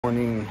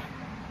Morning,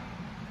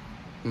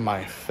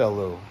 my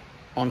fellow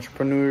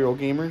entrepreneurial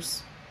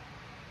gamers.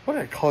 What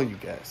did I call you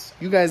guys?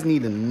 You guys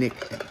need a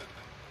nickname.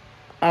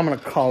 I'm gonna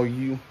call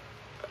you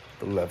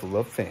the Level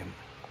Up family.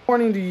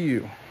 Morning to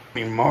you.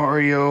 Good morning,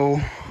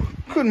 Mario.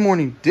 Good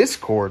morning,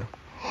 Discord.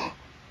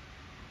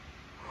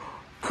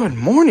 Good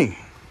morning.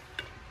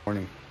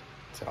 Morning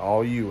to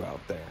all you out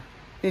there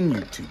in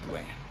YouTube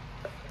land.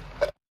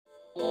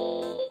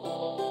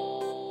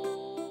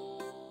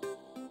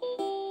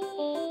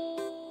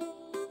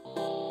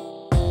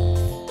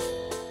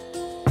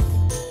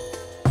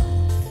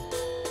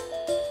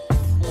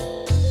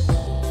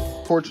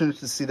 Fortunate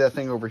to see that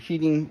thing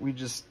overheating. We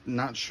just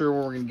not sure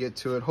when we're gonna get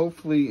to it.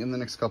 Hopefully in the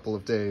next couple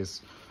of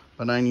days,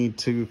 but I need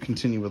to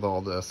continue with all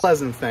this.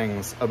 Pleasant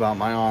things about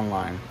my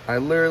online. I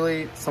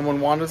literally, someone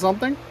wanted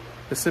something,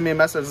 they send me a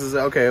message that says,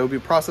 okay, it'll be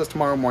processed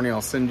tomorrow morning.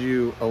 I'll send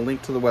you a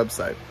link to the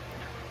website.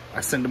 I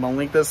sent them a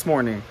link this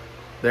morning.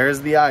 There's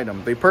the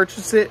item. They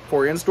purchase it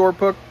for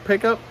in-store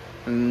pickup,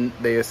 and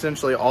they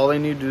essentially, all they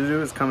need to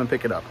do is come and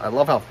pick it up. I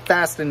love how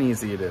fast and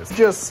easy it is.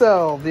 Just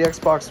sell the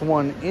Xbox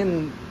One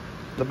in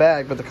the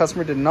bag, but the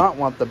customer did not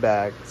want the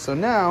bag, so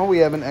now we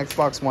have an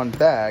Xbox One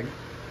bag.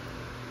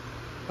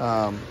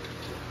 Yeah,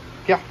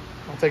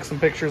 I'll take some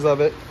pictures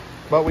of it,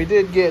 but we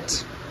did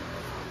get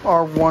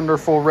our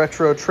wonderful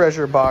retro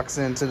treasure box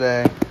in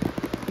today.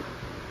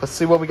 Let's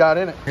see what we got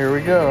in it. Here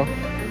we go.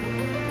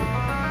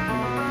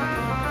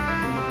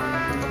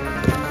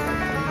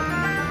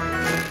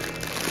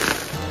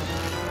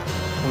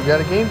 We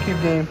got a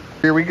GameCube game.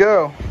 Here we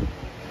go.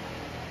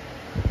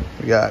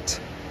 We got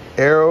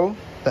Arrow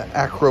the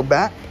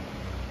Acrobat,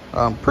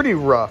 pretty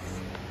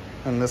rough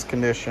in this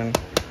condition.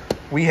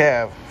 We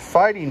have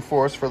Fighting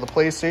Force for the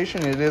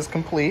PlayStation, it is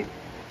complete.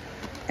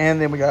 And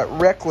then we got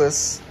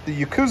Reckless, the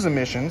Yakuza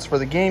missions for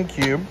the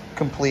GameCube,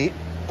 complete.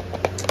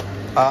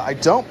 I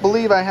don't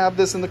believe I have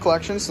this in the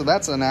collection, so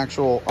that's an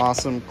actual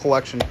awesome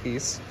collection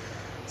piece.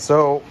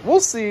 So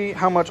we'll see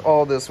how much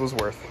all this was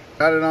worth.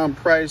 Got it on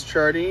price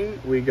charting.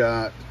 We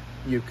got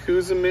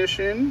Yakuza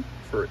mission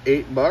for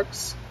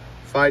 $8.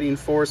 Fighting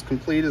Force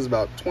complete is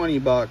about 20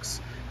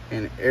 bucks,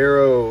 and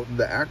Arrow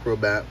the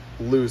Acrobat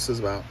loose is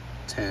about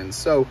 10.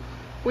 So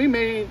we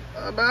made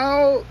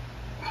about,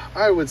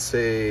 I would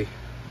say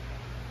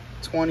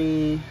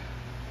 20,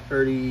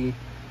 30,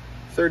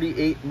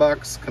 38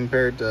 bucks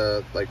compared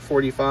to like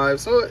 45.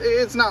 So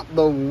it's not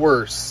the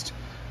worst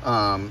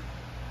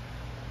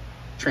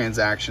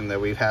transaction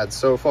that we've had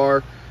so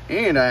far.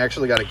 And I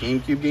actually got a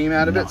GameCube game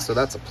out of it, so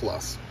that's a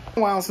plus. A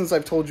while since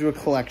I've told you a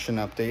collection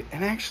update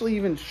and actually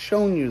even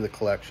shown you the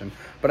collection,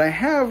 but I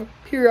have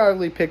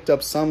periodically picked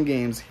up some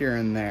games here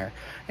and there.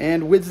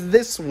 And with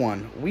this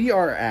one, we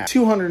are at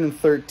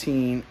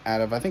 213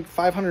 out of, I think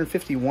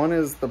 551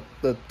 is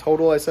the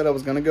total I said I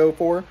was going to go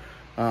for.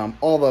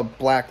 All the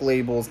Black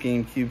Labels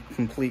GameCube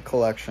complete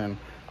collection.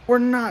 We're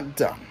not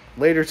done.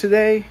 Later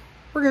today,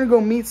 we're going to go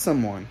meet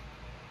someone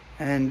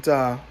and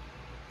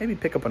maybe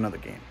pick up another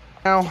game.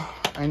 Now,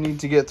 I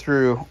need to get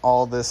through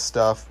all this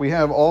stuff. We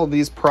have all of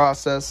these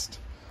processed.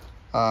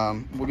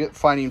 We'll get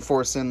Fighting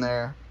Force in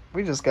there.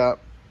 We just got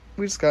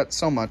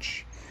so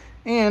much.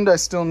 And I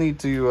still need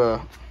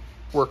to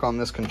work on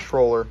this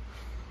controller.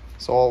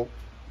 So I'll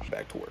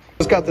back to work.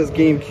 Just got this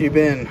GameCube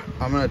in.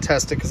 I'm going to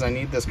test it because I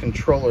need this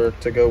controller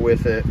to go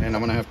with it. And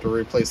I'm going to have to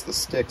replace the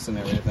sticks and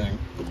everything.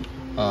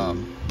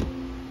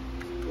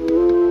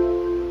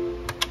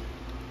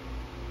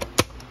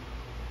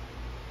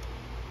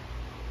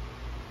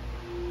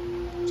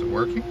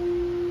 Working?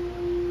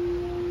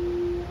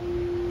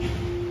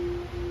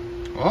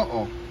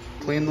 Uh-oh.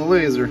 Clean the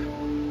laser.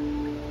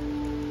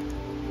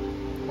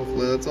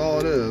 Hopefully that's all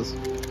it is.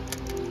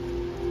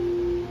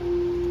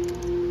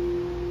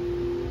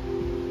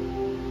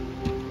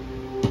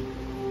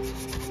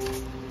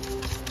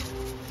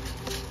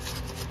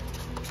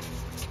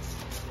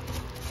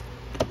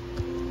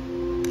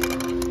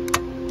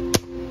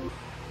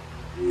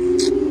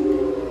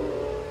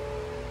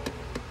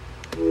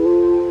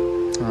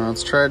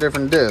 Let's try a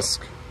different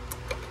disc.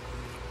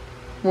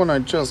 One I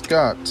just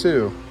got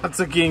too. That's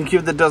a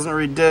GameCube that doesn't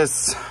read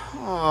discs.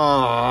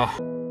 Oh.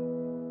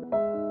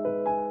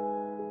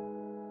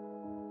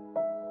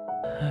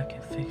 I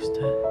can fix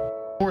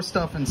that. More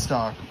stuff in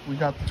stock. We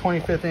got the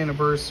 25th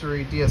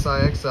anniversary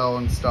DSi XL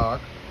in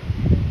stock.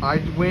 I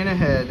went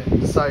ahead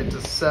and decided to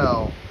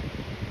sell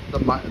the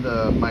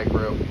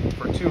micro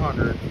for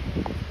 $200,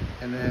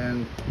 and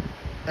then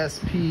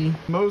SP.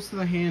 Most of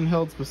the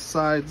handhelds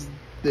besides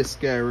this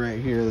guy right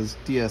here, this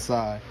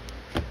DSi.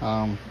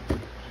 I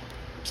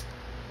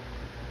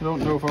don't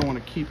know if I want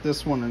to keep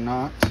this one or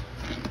not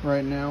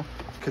right now,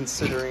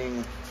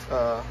 considering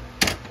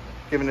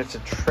giving it to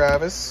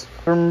Travis.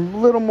 There's a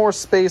little more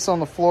space on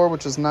the floor,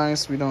 which is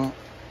nice. We don't,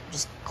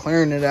 just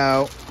clearing it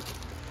out.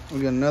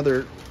 We got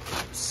another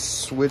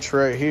switch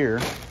right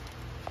here.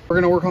 We're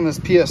gonna work on this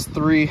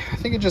PS3. I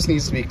think it just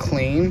needs to be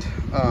cleaned.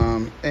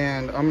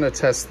 And I'm gonna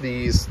test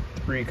these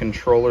 3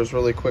 controllers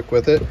really quick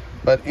with it.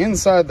 But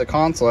inside the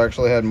console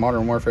actually had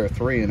Modern Warfare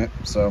 3 in it,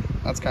 so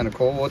that's kind of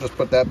cool. We'll just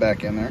put that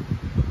back in there.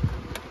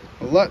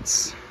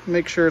 Let's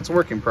make sure it's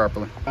working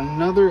properly.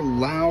 Another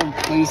loud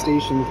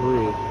PlayStation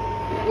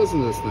 3.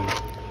 Listen to this thing.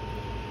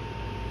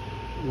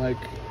 Like,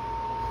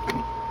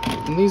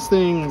 and these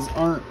things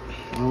aren't,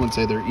 I wouldn't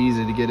say they're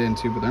easy to get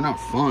into, but they're not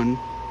fun.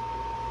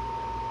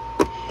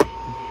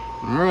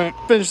 Alright,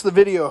 finish the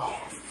video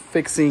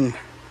fixing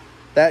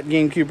that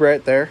GameCube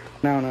right there.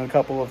 Now in a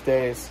couple of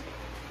days.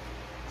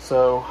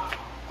 So, I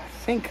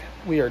think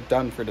we are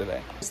done for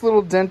today. This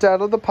little dent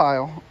out of the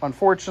pile.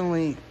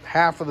 Unfortunately,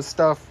 half of the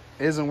stuff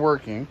isn't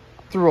working.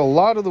 Through a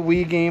lot of the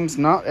Wii games,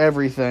 not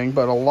everything,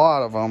 but a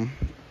lot of them.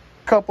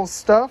 Couple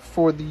stuff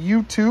for the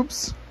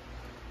YouTubes.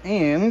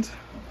 And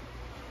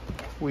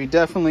we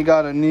definitely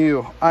got a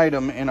new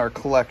item in our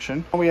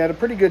collection. We had a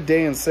pretty good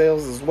day in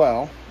sales as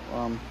well.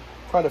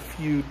 Quite a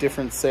few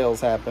different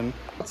sales happened.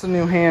 Lots of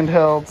new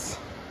handhelds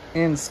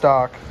in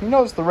stock. You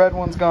notice the red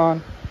one's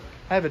gone.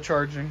 I have it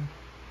charging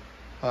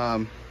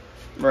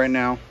right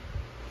now.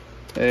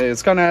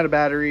 It's kind of out of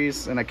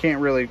batteries, and I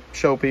can't really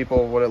show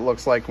people what it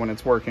looks like when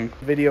it's working.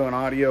 Video and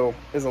audio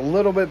is a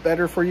little bit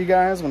better for you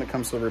guys when it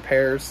comes to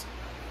repairs.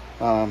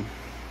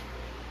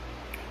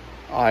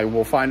 I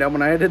will find out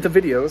when I edit the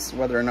videos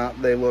whether or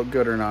not they look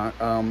good or not.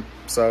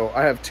 So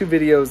I have 2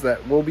 videos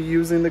that will be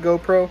using the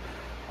GoPro.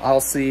 I'll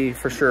see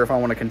for sure if I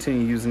want to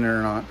continue using it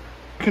or not.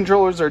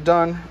 Controllers are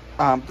done.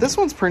 This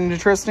one's pretty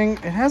interesting.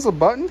 It has a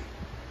button,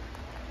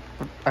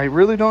 but I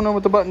really don't know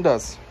what the button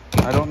does.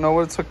 I don't know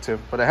what it's hooked to,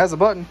 but it has a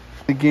button.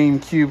 The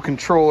GameCube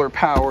controller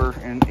power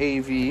and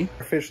AV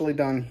officially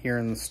done here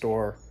in the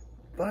store,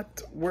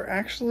 but we're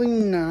actually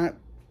not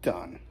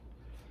done,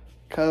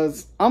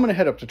 because I'm gonna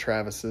head up to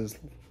Travis's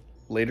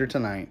later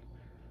tonight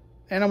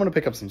and I'm gonna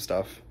pick up some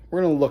stuff.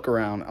 We're gonna look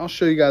around. I'll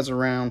show you guys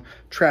around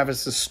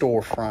Travis's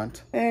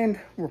storefront, and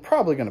we're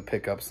probably gonna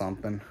pick up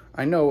something.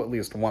 I know at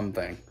least one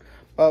thing,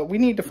 but we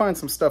need to find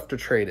some stuff to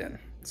trade in.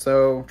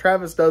 So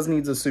Travis does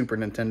needs a Super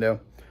Nintendo.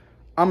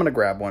 I'm gonna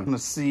grab one. I'm gonna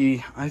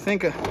see, I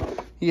think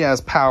he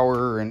has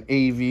power and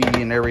AV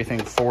and everything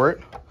for it.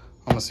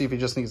 I'm gonna see if he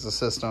just needs the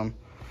system.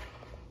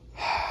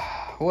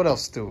 What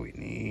else do we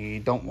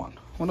need?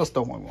 What else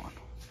don't we want?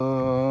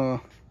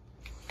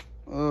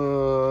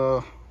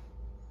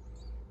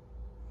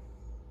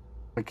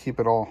 I keep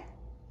it all.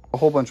 A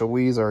whole bunch of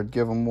Wii's, or I'd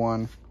give him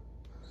one.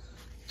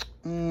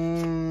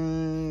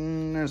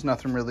 There's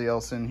nothing really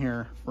else in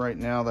here right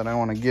now that I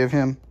want to give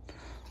him.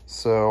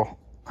 So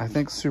I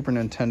think Super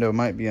Nintendo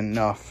might be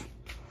enough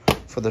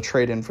for the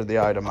trade-in for the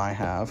item I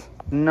have.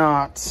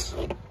 Not,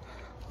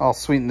 I'll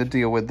sweeten the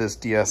deal with this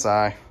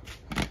DSi,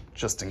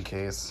 just in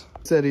case.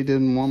 Said he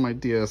didn't want my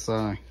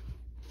DSi.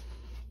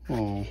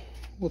 Oh,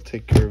 we'll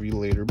take care of you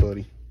later,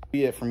 buddy.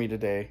 Be it for me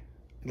today,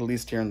 at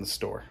least here in the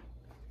store.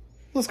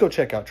 Let's go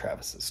check out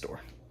Travis's store.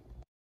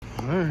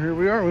 All right, here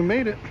we are. We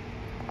made it.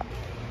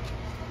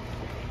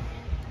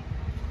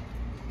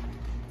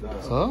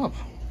 What's up?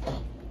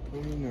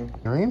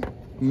 Green?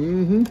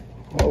 Mm-hmm.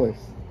 Always.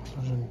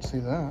 I didn't see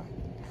that.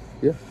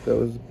 Yeah, that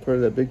was part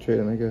of that big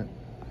trade I got.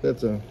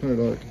 That's a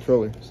 $100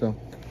 controller, so.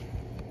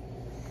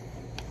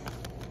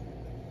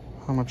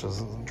 How much is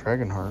the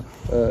Dragon Heart?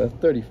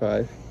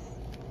 35.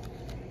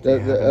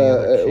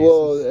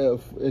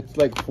 Well, it's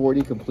like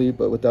 40 complete,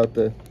 but without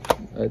the.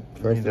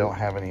 You don't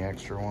have any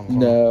extra ones?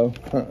 No.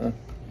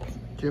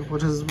 Dude,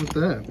 what is with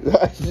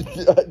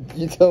that?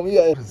 You tell me.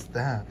 What is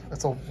that?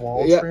 That's a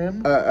wall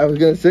trim? I was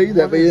gonna say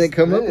that, but you didn't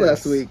come up this?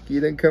 last week. You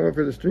didn't come up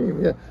for the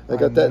stream. Yeah, I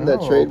got that in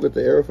that trade with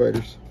the Aero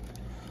Fighters.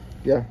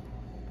 Yeah.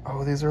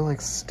 Oh, these are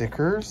like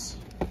stickers?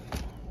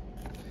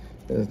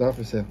 And it's not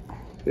for sale.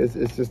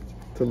 It's just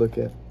to look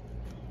at.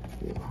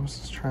 Yeah. I was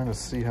just trying to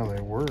see how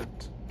they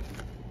worked.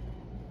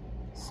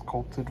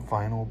 Sculpted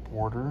vinyl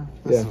border.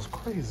 This is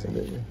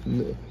crazy.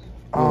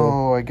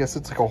 Oh, I guess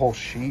it's like a whole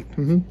sheet.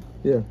 Mm-hmm.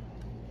 Yeah.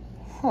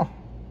 Huh.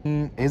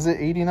 Is it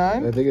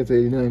 89? I think it's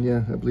 89.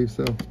 Yeah, I believe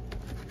so.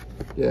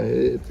 Yeah,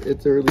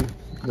 it's early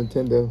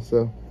Nintendo,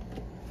 so.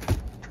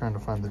 Trying to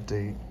find the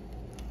date.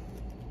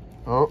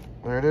 Oh,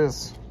 there it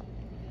is.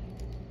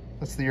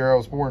 That's the year I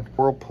was born.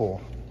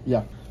 Whirlpool.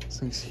 Yeah. This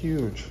thing's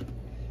huge.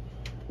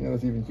 You know,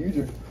 it's even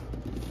huger.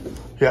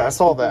 Yeah, I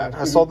saw that.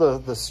 I saw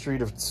the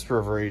Street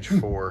of Rage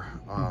 4,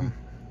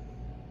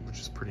 which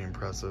is pretty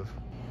impressive.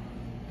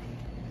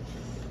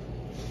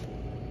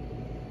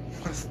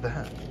 What's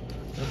that?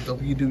 A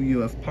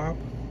WWF pop?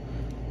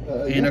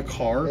 In a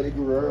car? Eddie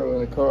Guerrero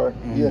in a car.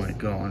 Oh my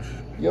gosh.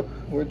 Yep,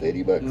 worth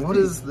 $80. What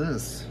is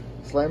this?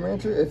 Slime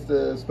Rancher? It's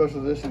the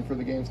special edition for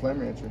the game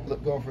Slime Rancher.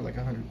 Going for like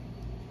 100.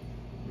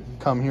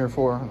 Come here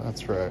for?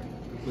 That's right.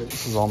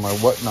 This is all my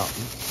whatnot,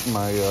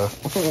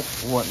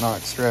 whatnot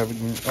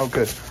extravagant. Oh,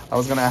 good. I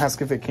was gonna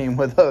ask if it came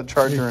with a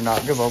charger or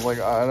not, because I was like,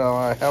 I know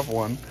I have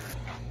one.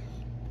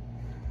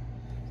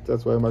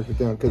 That's why I marked it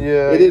down. Cause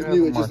yeah, it is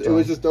new. It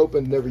was just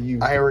open, never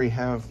used. I already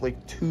have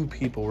like 2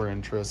 people were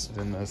interested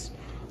in this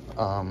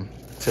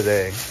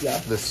today. Yeah.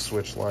 This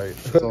Switch Lite.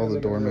 It's all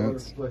the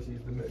doormats.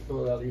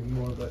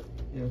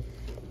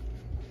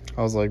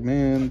 I was like,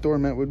 man,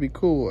 doormat would be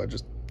cool. I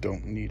just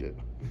don't need it.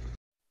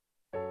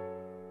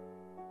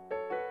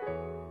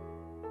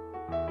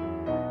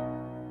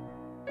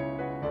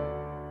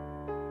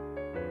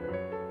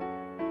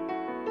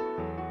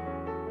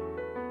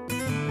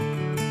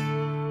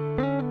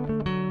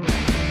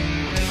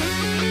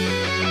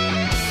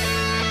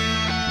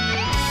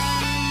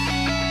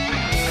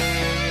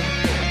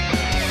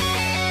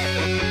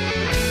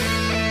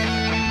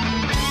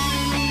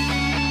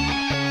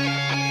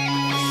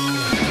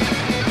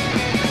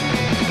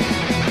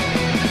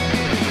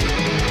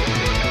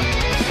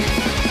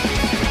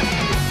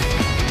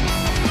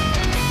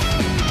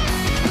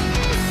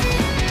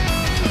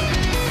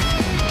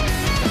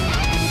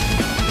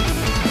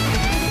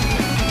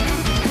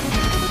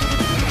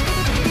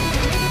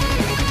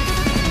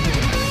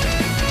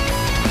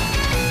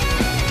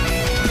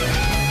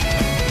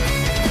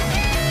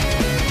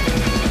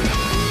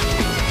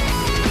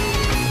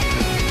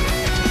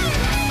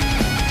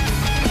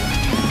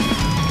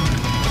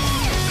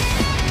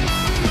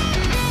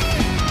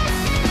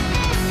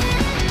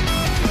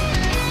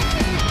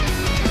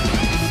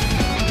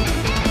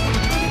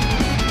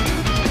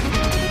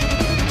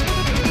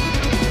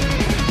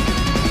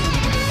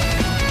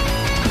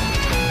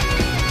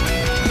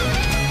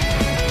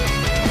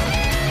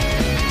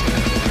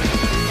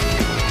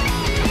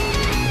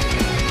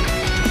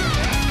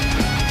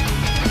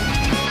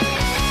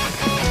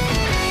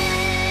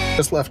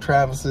 just left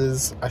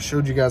Travis's. I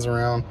showed you guys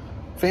around.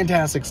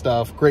 Fantastic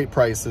stuff, great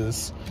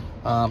prices.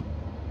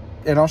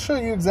 And I'll show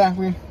you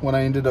exactly what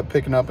I ended up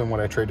picking up and what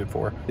I traded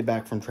for.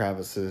 Back from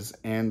Travis's,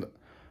 and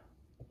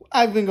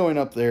I've been going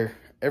up there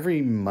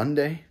every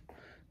Monday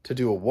to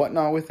do a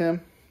whatnot with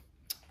him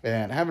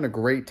and having a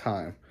great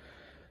time.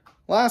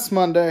 Last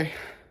Monday,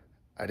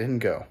 I didn't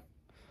go,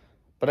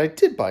 but I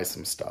did buy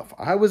some stuff.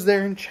 I was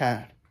there in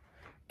chat,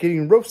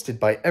 getting roasted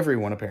by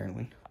everyone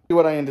apparently. See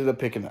what I ended up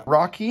picking up.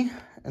 Rocky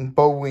and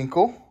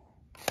Bullwinkle.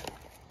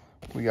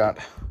 We got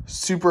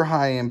Super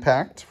High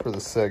Impact for the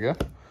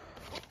Sega.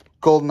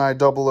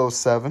 GoldenEye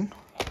 007.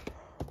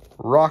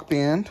 Rock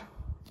Band.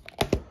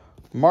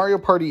 Mario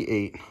Party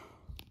 8.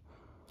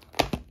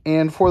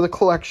 And for the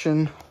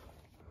collection,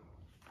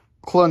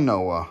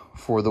 Klonoa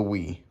for the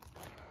Wii.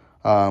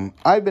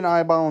 I've been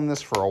eyeballing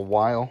this for a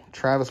while.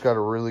 Travis got a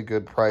really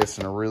good price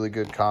and a really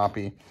good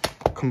copy.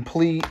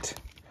 Complete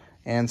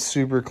and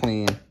super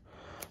clean.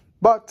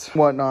 But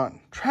whatnot,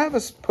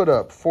 Travis put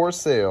up for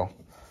sale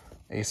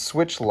a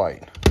Switch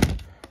Lite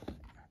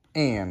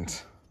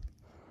and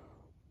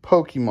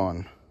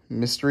Pokemon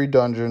Mystery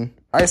Dungeon.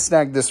 I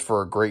snagged this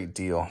for a great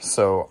deal,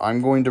 so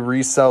I'm going to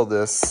resell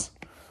this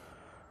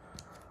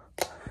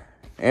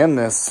and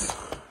this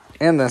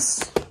and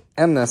this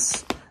and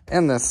this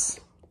and this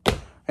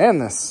and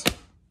this.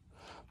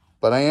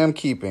 But I am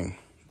keeping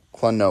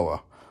Klonoa.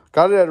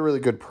 Got it at a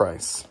really good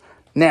price.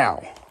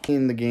 Now,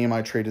 in the game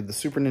I traded the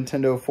Super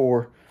Nintendo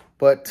for,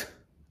 but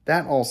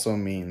that also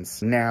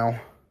means now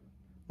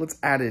let's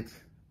add it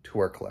to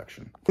our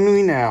collection.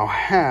 We now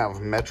have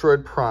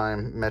Metroid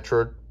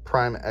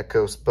Prime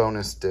Echoes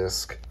bonus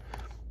disc.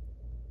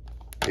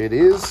 It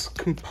is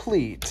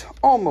complete,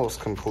 almost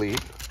complete.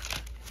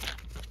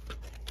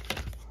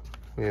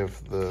 We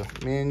have the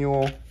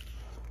manual.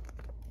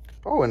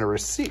 Oh, and a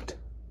receipt.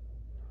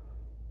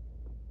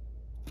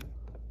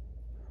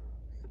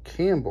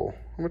 Campbell,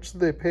 how much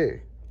did they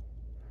pay?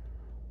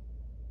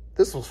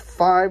 This was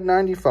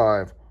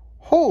 $5.95.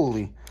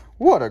 Holy,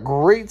 what a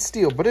great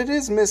steal, but it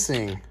is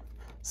missing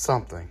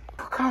something.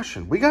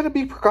 Precaution, we gotta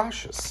be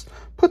precautious.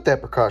 Put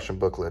that precaution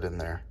booklet in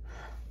there.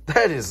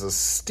 That is a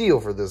steal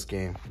for this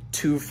game.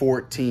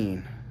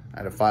 214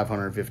 out of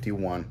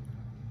 551.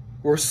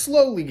 We're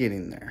slowly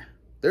getting there.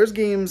 There's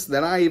games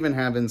that I even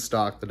have in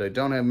stock that I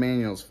don't have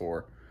manuals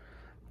for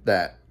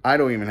that I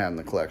don't even have in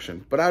the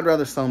collection, but I'd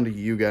rather sell them to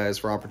you guys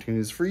for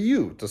opportunities for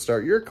you to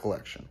start your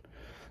collection.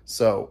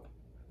 So,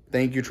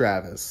 thank you,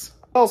 Travis.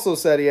 Also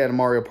said he had a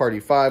Mario Party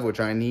 5,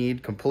 which I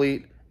need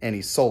complete, and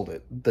he sold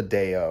it the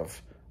day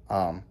of.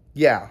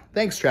 Yeah,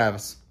 thanks,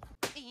 Travis.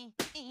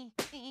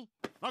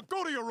 Now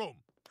go to your room.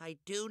 I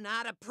do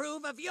not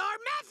approve of your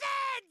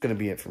method. Gonna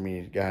be it for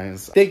me,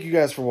 guys. Thank you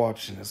guys for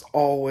watching. As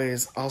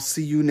always, I'll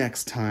see you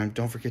next time.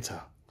 Don't forget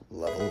to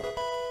level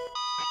up.